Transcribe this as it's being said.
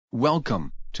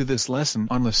Welcome to this lesson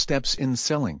on the steps in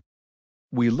selling.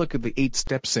 We look at the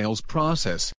 8-step sales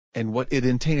process and what it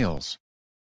entails.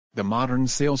 The modern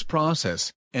sales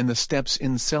process and the steps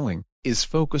in selling is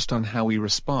focused on how we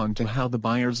respond to how the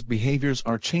buyer's behaviors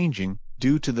are changing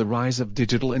due to the rise of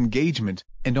digital engagement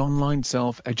and online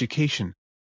self-education.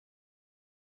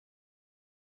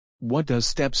 What does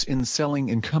steps in selling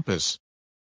encompass?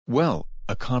 Well,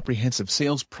 a comprehensive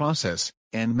sales process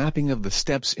and mapping of the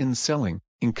steps in selling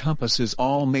encompasses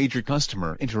all major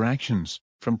customer interactions,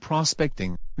 from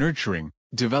prospecting, nurturing,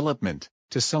 development,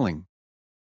 to selling.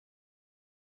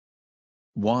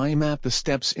 Why map the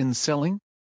steps in selling?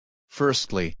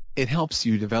 Firstly, it helps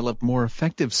you develop more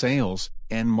effective sales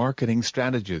and marketing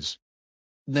strategies.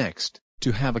 Next,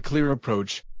 to have a clear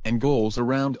approach and goals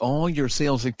around all your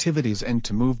sales activities and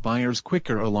to move buyers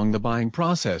quicker along the buying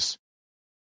process.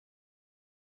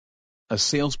 A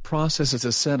sales process is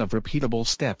a set of repeatable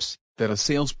steps that a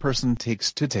salesperson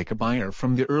takes to take a buyer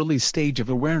from the early stage of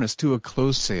awareness to a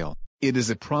closed sale. It is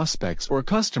a prospect's or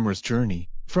customer's journey,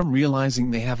 from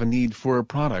realizing they have a need for a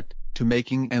product, to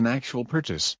making an actual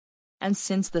purchase. And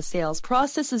since the sales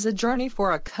process is a journey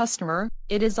for a customer,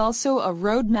 it is also a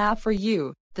roadmap for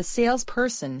you, the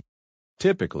salesperson.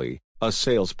 Typically, a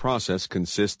sales process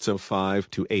consists of 5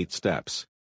 to 8 steps.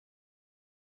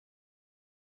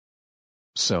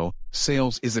 So,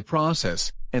 sales is a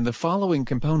process, and the following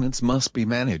components must be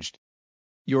managed.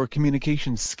 Your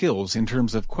communication skills in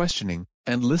terms of questioning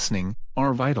and listening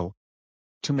are vital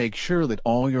to make sure that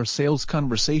all your sales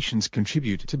conversations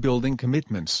contribute to building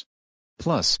commitments.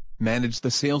 Plus, manage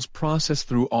the sales process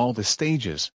through all the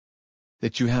stages.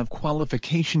 That you have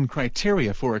qualification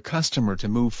criteria for a customer to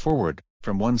move forward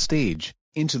from one stage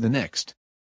into the next.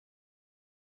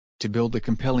 To build a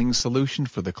compelling solution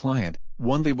for the client,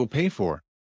 one they will pay for.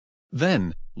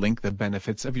 Then, link the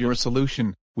benefits of your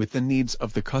solution with the needs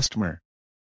of the customer.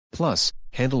 Plus,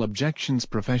 handle objections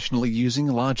professionally using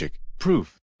logic,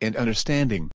 proof, and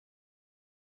understanding.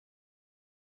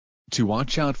 To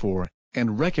watch out for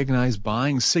and recognize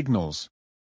buying signals.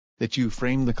 That you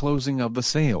frame the closing of the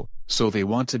sale so they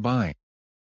want to buy.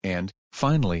 And,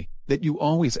 finally, that you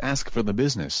always ask for the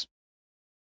business.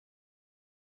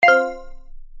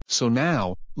 So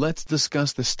now, let's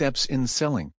discuss the steps in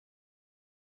selling.